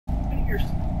your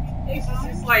face is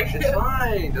just like... It's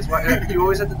fine. That's why you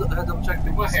always have to double check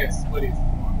things. My head's splitting.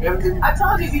 I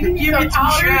told you, you need some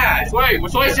powder. Chad. Wait,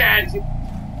 which way, Chad?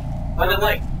 By the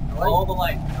light. Follow the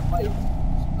light.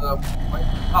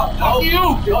 Fuck you!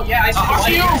 Oh, yeah, I see Fuck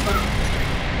the you! light.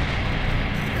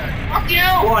 Fuck you!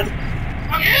 One.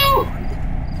 Fuck you!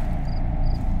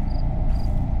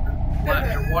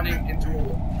 You're running into a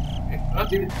wall.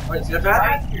 Okay. Wait, see that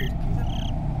path? Right here.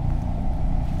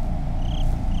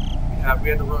 We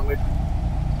had to run away from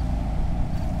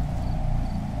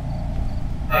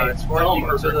it's working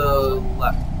to the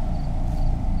left.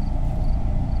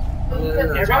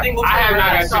 Everything looks I have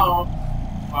not got so.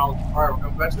 Well, Alright, we're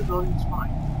going back to the building, it's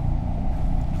fine.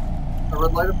 A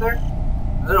red light up there?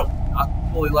 No, not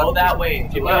fully left. Go that way.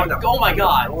 Keep going down. Oh my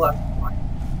god. Go left, fine.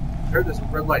 There's a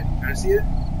red light. Can I see it?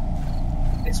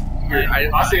 It's weird.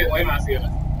 I see it. Wait, I see it.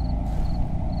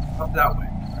 Up that way.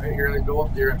 Alright, you're gonna go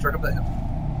up there and truck up that hill.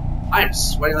 I am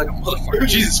sweating like a motherfucker.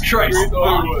 Jesus Christ.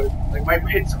 Like my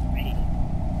pits are pain.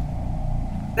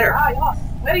 There. Ah, y'all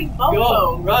sweating Go.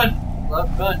 both. Run.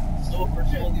 Run. So we're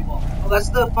slowly walking. Oh, that's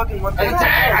the fucking one thing.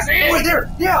 I see it. Oh, right there.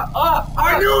 Yeah.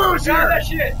 I knew it was Grab here. that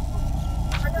shit.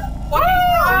 Run.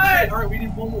 Run. Alright, we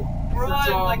need one more. Run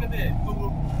like a bitch.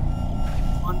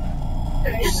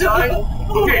 Each side.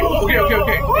 Okay. No,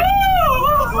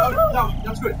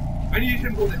 that's good. I need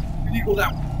him to go there. You need to go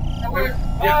that way.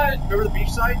 Yeah, remember the beach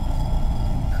side?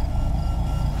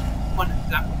 On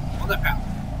that one. On that path.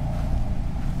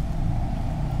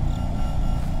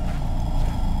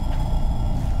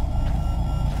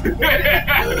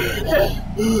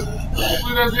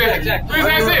 That's it. Exactly.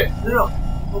 That's it. No.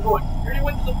 We're going. You already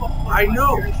went to the fucking I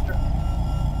know.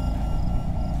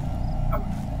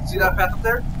 See that path up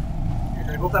there? You're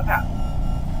gonna go up that path.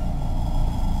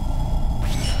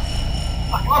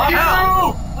 Fuck you!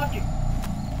 Fuck you.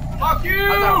 Fuck you!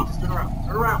 Not that one. Just turn around.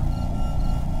 Turn around.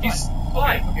 He's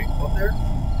Okay, go up there.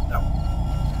 That one.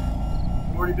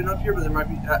 We've already been up here, but there might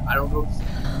be. I don't know.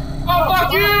 Oh,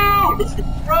 fuck you!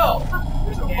 Bro,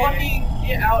 There's a fucking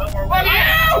get out of our way. Fuck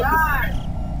you! God.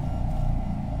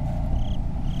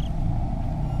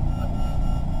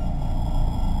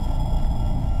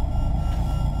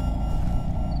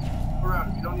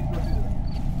 around. You don't need to go through there.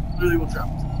 Literally, we'll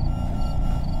travel.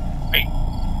 Wait.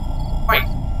 What?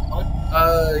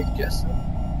 Guess so.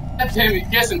 That's him. He's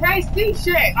guessing. Hey, see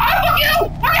shit. Ah, fuck you!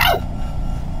 Fuck you!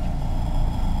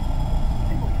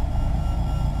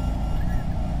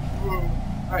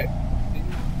 Alright.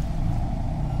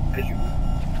 As you.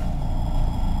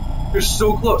 You're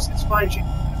so close. It's fine, Chief.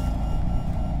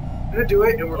 We're gonna do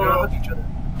it, and we're gonna hug each other.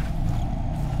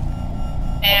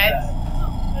 And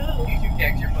You two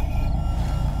kicks, you're fucking shit.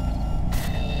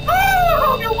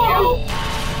 Ah,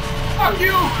 fuck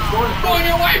you! Going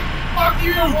your way! Fuck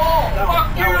you! Fuck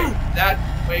you! That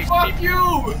way. Fuck you!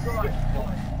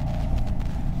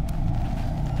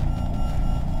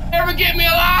 Never get me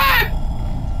alive!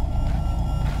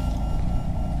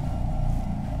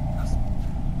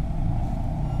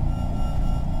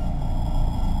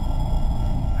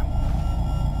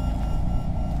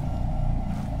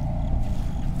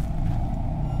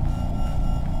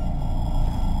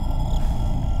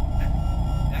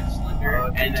 That's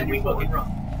Slender, and then we fucking run.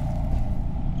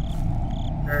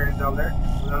 Turn down there.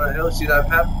 Go down that hill. See that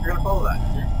path? You're gonna follow that.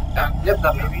 Yeah. Yep,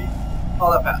 that path.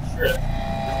 Follow that path. Sure.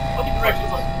 Fucking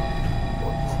directions like.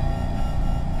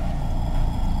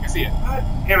 I see it.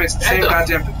 Damn it, it's the same the-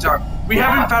 goddamn tower. We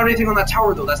haven't found anything on that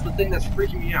tower though. That's the thing that's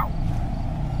freaking me out.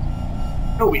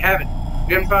 No, we haven't.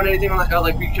 We haven't found anything on that.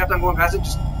 Like we kept on going past it.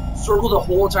 Just circle the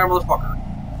whole entire motherfucker.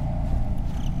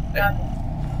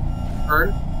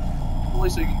 Turn. Fully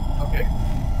so you can. Okay.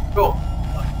 Go.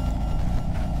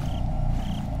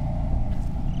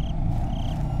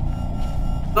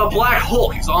 The Black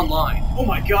Hulk is online. Oh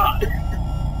my god!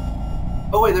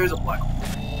 Oh wait, there's a Black Hulk.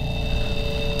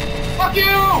 Fuck you!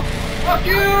 Fuck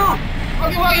you!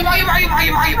 Fuck you! Fuck you! Fuck you! Fuck you! Fuck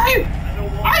you! Fuck you!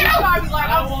 Fuck you! I'm like,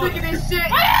 I'm sick of this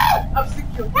shit. I'm sick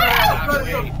of this.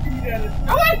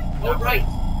 Go away! Go right.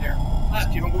 There. Just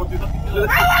keep on going through the.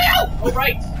 Go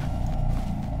right.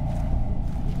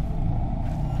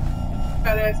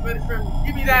 Fat ass motherfucker.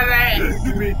 Give me that ass.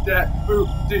 Give me that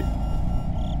booty.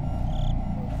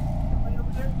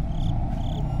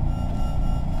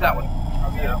 That way.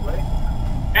 That way.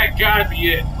 That gotta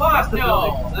be it. Oh, that's the No,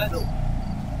 building. that's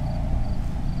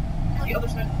the other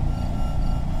side.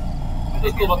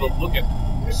 Let's go about the look at.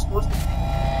 You're supposed to.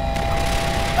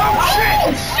 Oh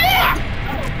shit! Shit!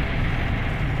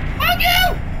 Fuck you!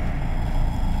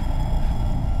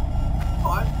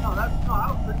 Oh, I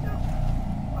don't think that.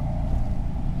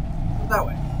 Go that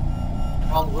way.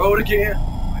 On the road again.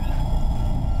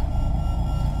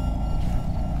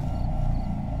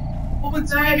 when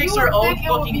somebody makes their own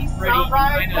fucking Freddy, you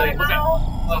kinda... What's that?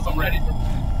 Oh, some Reddit.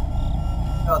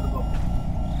 The boat.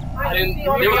 I didn't...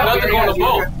 There was nothing on the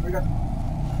boat.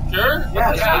 Sure?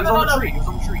 Yeah, it was on the tree. It was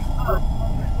on the tree.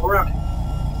 Go around it.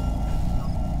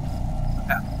 The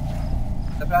path.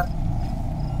 The path.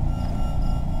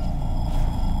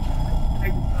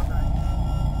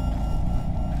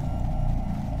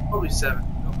 Probably 7.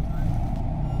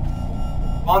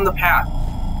 On the path.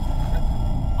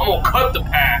 I'm gonna cut the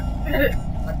path.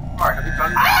 Alright, have you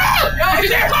found it? No, it's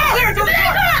there! It's on the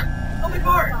car! On the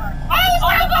car! Oh,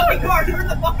 on the fucking car! Turn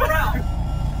the fuck around!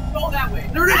 Go that way.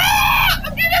 There it is!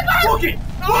 I'm getting the car! Look it!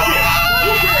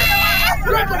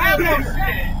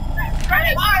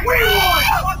 We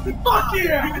won! Fuck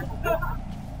yeah!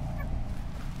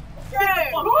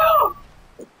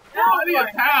 Now be a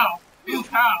cow. Be a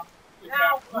cow.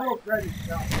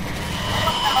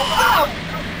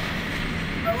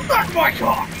 Suck my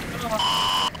cock!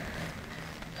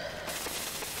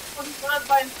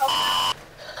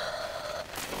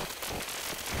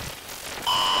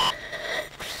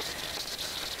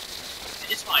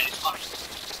 It's fine, it's fine.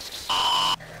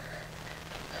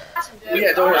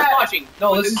 Yeah, don't worry. I'm watching.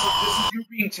 No, this is you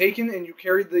being taken, and you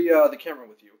carried the camera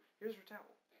with you. Here's your towel.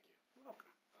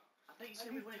 I thought you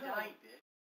said we went to die,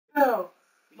 bitch. No.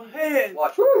 My head.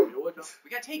 Watch. We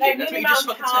got taken. That's what you just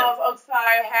fucking said.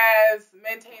 Oxide has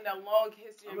maintained a long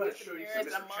history I'm of gonna show you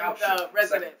disappearance some among Mr. the Trout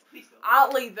residents. Please don't.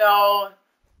 Oddly, though,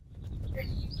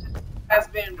 has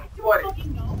been reported.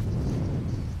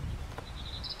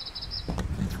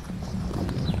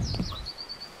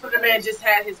 The man just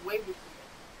had his way with me.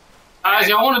 Guys,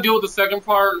 y'all want to deal with the second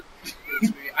part?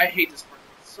 I hate this part.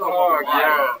 It's so Oh, fucking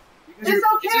yeah. It's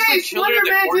okay. Is this like children at the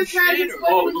Slender Man orange just had shit, his or- way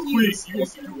Oh, with the you. police. You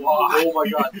want to watch. Oh my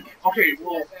god. Okay,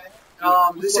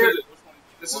 well, this here,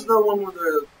 this is the one where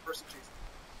the person chases.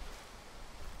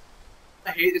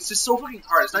 I hate it. It's just so fucking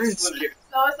hard. It's not even scary.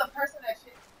 So it's a person that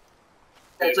shit.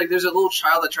 It's like there's a little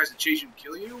child that tries to chase you and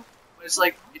kill you, but it's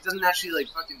like it doesn't actually like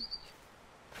fucking.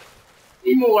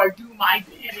 More do my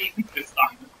bidding. It's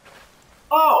not.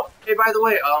 Oh, hey, by the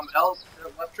way, L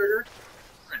left trigger.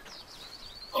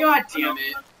 God damn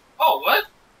it. Oh, what?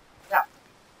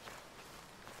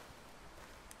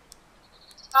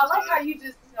 I like how you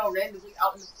just, randomly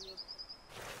out in the field.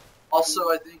 Also,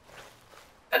 I think.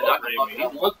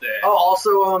 What the? Oh,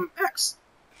 also, X.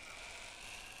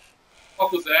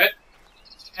 What was that?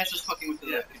 That's just fucking with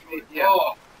the... Yeah.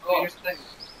 Oh. Here's the thing.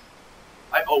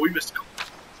 we missed a couple.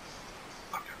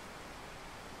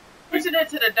 Mentioned it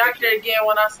to the doctor again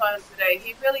when I saw him today.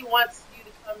 He really wants you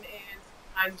to come in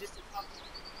and just to talk to him.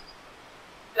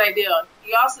 Good idea.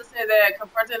 He also said that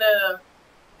confronting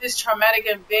this traumatic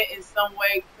event in some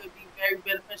way could be very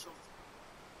beneficial.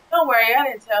 Don't worry, I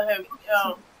didn't tell him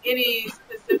any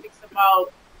specifics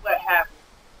about what happened.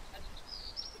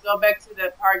 To go back to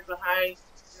that park behind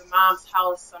your mom's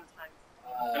house sometime.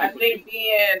 I think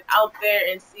being out there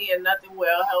and seeing nothing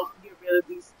will help get rid of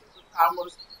these stupid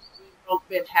problems we've both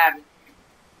been having.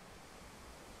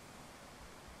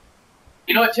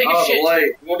 You know what? Take a shit. You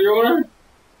want to be over there?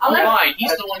 Fine.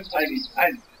 He's the one.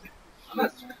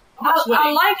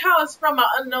 I like how it's from an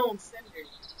unknown sender.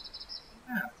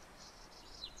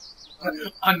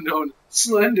 Unknown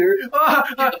Slender.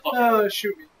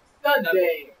 Shoot me.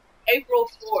 Sunday, April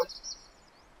 4th.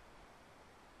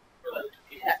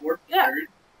 Yeah.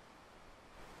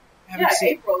 Yeah,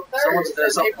 April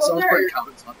 3rd. Someone's putting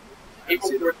comments on it.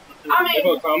 April 4th. I mean,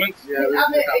 Any comments? Yeah,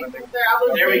 I meant April 3rd. I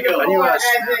was There we go. before, Anyway.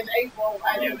 as in April, I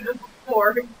didn't know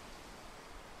before.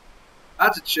 I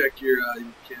have to check your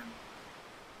camera.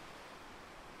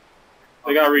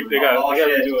 They gotta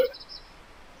redo it.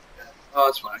 Oh,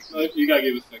 it's fine. No, you gotta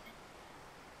give it a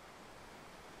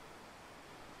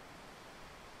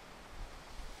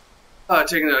second.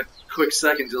 Taking a quick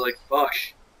second to fuck.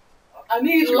 I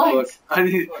need lights. I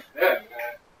need.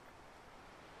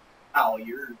 Oh,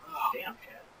 you're damn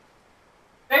cat.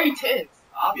 Very tense.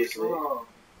 Obviously.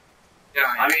 Yeah.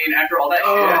 I mean, after all that shit,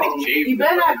 I think James. You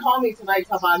better not call me tonight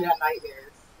talking about that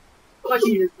nightmares. What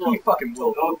you He fucking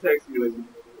will. Don't text me later.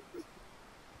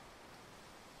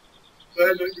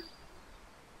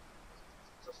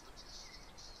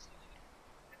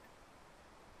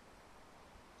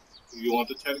 You want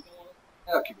the technical one?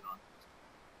 I'll keep it on.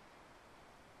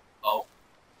 Oh.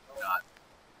 God.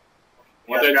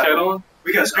 Want that chat on?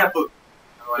 We got a scrapbook.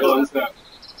 No, it's not.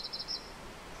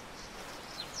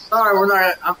 Sorry, we're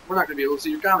not going to be able to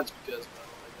see your comments because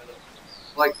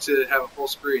I like to have a full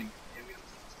screen.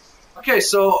 Okay,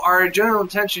 so our general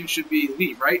intention should be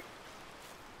leave, right?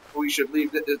 We should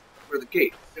leave for the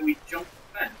gate. So we jump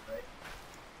the fence, right?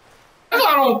 That's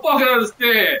what I don't fucking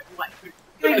understand. What?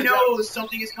 You already knows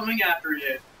something is coming after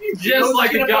it. He's He just knows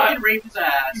like he's the gonna guy. fucking rape his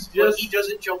ass, but just- he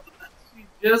doesn't jump the fence.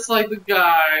 Just like the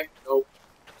guy Nope.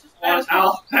 Just fat on as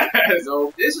hell. Outlast.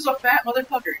 Nope. This is a fat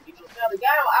motherfucker. He knows Now, the guy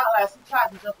on Outlast, he tried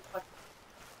to jump the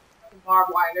fucking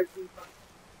barbed wire and everything.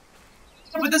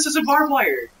 Yeah, but this isn't barbed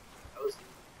wire.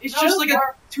 It's No, just it's like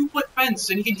bar- a 2-foot fence,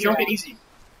 and he can jump Yeah. it easy.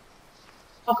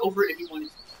 Fuck over it if he wanted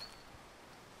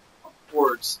to.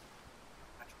 Words.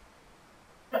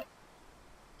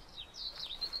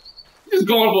 He's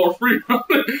going for a free run.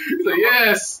 He's like,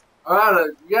 yes.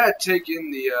 Alright, we gotta take in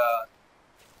the,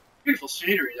 Beautiful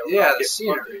scenery, though. yeah, the Get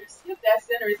scenery. fucking- Skip that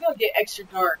center. It's gonna get extra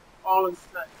dark all of a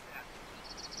sudden.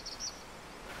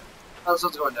 Oh, the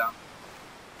sun's going down.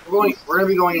 We're gonna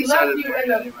be going He inside left of you there in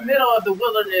the anyway. middle of the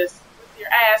wilderness with your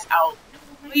ass out,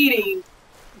 bleeding.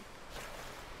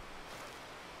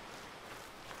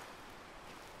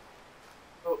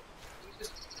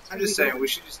 I'm just saying, we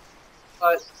should just,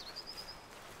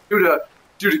 do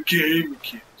the game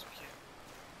mechanics.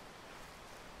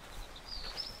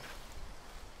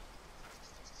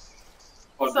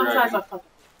 Sometimes I fucking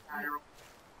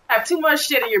have too much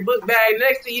shit in your book bag.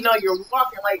 Next thing you know, you're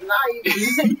walking like not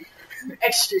even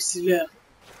extra slow.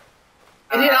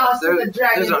 And then all of a sudden the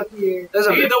dragon appears. There's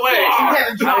a Lead the way.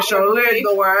 I shall lead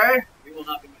the way. We will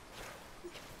not be.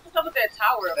 What's up with that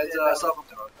tower up That's there? cell phone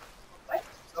tower. What?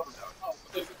 Cell phone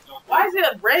tower. Why is it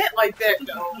red like that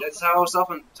though? That's how cell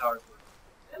phone towers work.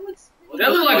 That looks.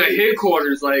 That looks like a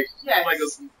headquarters, like Yes. a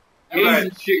Right.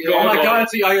 Asian shit Yeah. going Oh my on. god,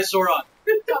 it's the Ayasauron.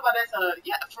 Talk about that's a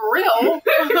yeah for real.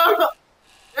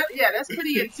 Yeah, that's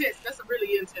pretty intense. That's a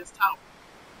really intense tower.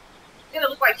 It'll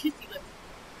look like kissy lips.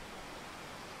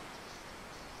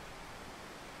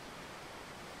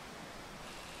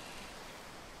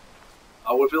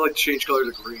 What if we like change color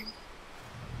to green?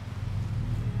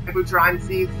 We're trying to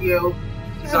see if you.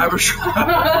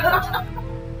 Cybernet.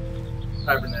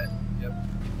 Cybernet. Yep.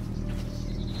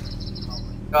 Oh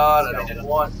my god, I don't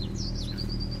want.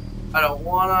 I don't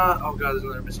wanna. Oh god, there's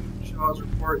another missing child's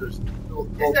report. There's no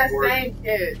It's that same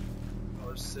kid. Oh,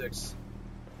 there's 6.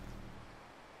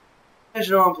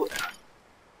 Attention all employees.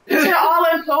 To all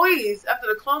employees, after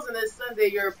the closing this Sunday,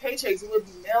 your paychecks will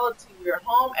be mailed to your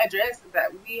home address that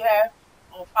we have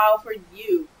on file for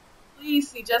you. Please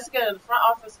see Jessica in the front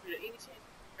office for any change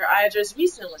in your address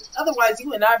recently. Otherwise, you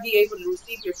will not be able to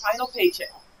receive your final paycheck.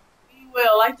 We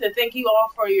would like to thank you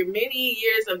all for your many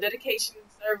years of dedication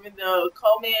serving the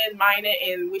coalman miner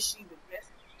and wish you the best.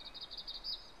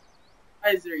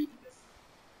 Advisory.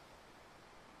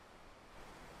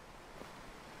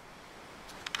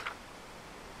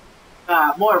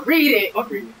 More read it. Fuck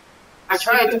reading. I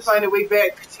tried to find a way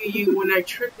back to you when I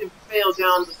tripped and fell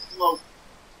down the slope.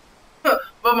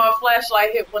 But my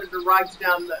flashlight hit one of the rocks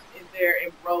down in there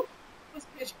and broke. It was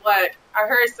pitch black. I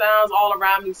heard sounds all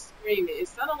around me screaming. It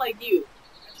sounded like you.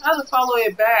 I tried to follow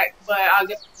it back, but I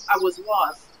was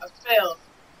lost. I fell.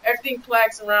 Everything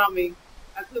collapsed around me.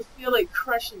 I could feel it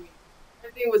crushing me.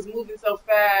 Everything was moving so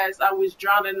fast. I was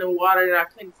drowning in water and I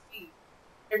couldn't see.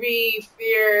 Every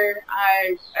fear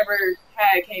I ever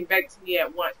had came back to me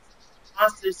at once.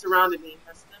 Monsters surrounded me.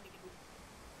 My stomach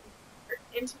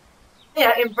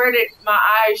inverted. My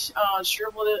eyes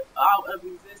shriveled out of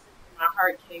existence, and my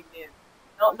heart caved in.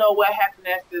 I don't know what happened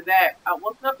after that. I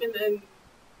woke up in the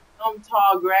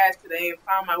tall grass today and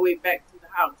found my way back to the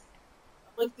house.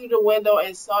 I looked through the window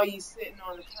and saw you sitting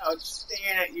on the couch,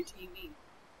 staring at your TV.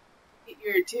 Get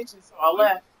your attention, so I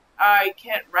left. I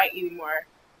can't write anymore.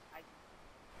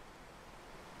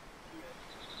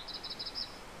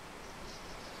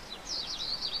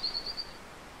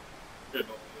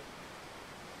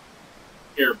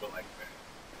 Terrible like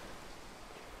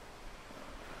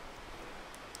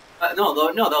that. No,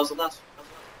 that was the last.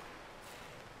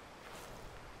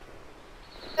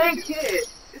 Same kid.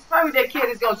 It's probably that kid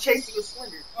that's gonna chase you with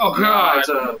Slender. Oh god,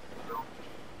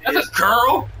 That's that's a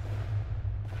girl.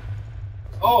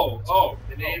 Oh,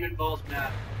 The name involves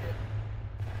math.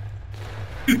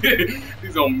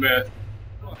 he's on meth.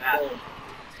 Math.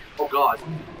 Oh god.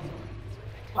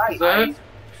 Right. That?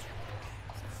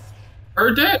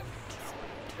 Heard that?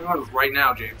 Come on right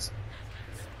now, James.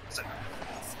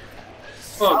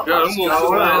 Oh god, I'm gonna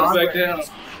Go on. sit back down.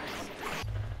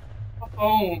 My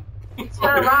phone.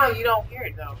 Turn around, you don't hear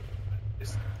it though.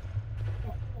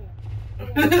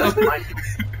 That's my-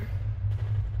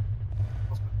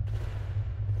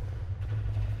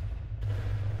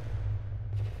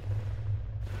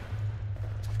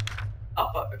 Oh,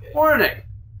 fuck, okay. Warning!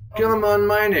 Gilliman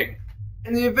Mining.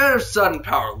 In the event of sudden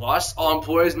power loss, all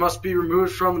employees must be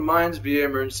removed from the mines via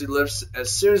emergency lifts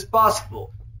as soon as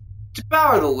possible. To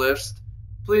power the lifts,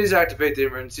 please activate the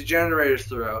emergency generators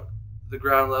throughout the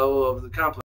ground level of the complex.